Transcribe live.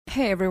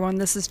Hey everyone,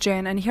 this is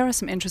Jen, and here are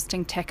some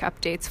interesting tech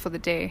updates for the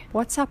day.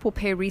 WhatsApp will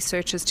pay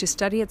researchers to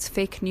study its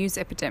fake news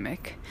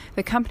epidemic.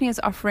 The company is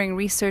offering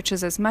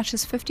researchers as much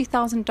as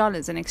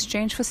 $50,000 in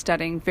exchange for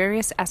studying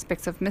various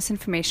aspects of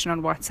misinformation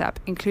on WhatsApp,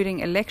 including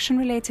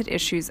election-related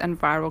issues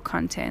and viral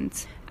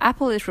content.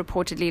 Apple is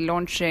reportedly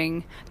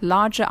launching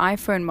larger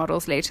iPhone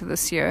models later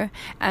this year,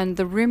 and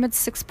the rumored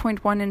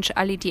 6.1-inch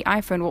LED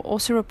iPhone will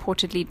also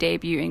reportedly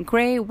debut in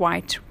grey,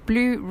 white,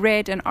 blue,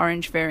 red, and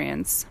orange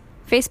variants.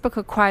 Facebook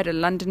acquired a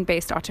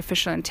London-based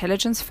artificial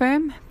intelligence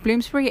firm.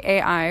 Bloomsbury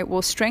AI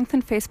will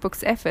strengthen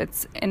Facebook's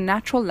efforts in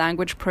natural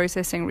language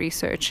processing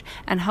research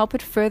and help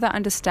it further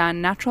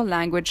understand natural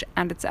language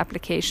and its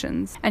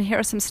applications. And here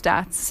are some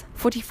stats.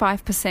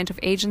 45% of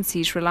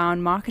agencies rely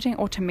on marketing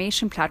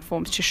automation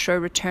platforms to show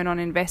return on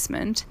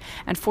investment,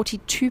 and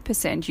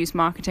 42% use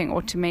marketing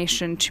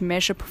automation to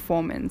measure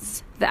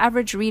performance. The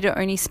average reader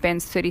only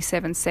spends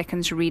 37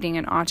 seconds reading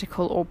an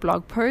article or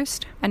blog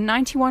post, and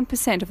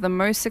 91% of the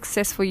most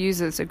successful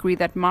users agree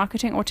that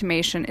marketing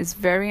automation is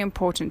very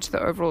important to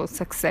the overall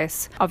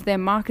success of their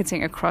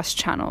marketing across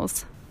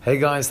channels. Hey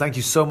guys, thank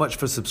you so much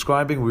for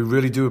subscribing. We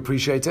really do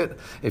appreciate it.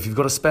 If you've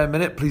got a spare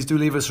minute, please do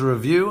leave us a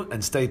review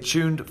and stay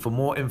tuned for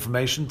more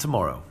information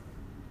tomorrow.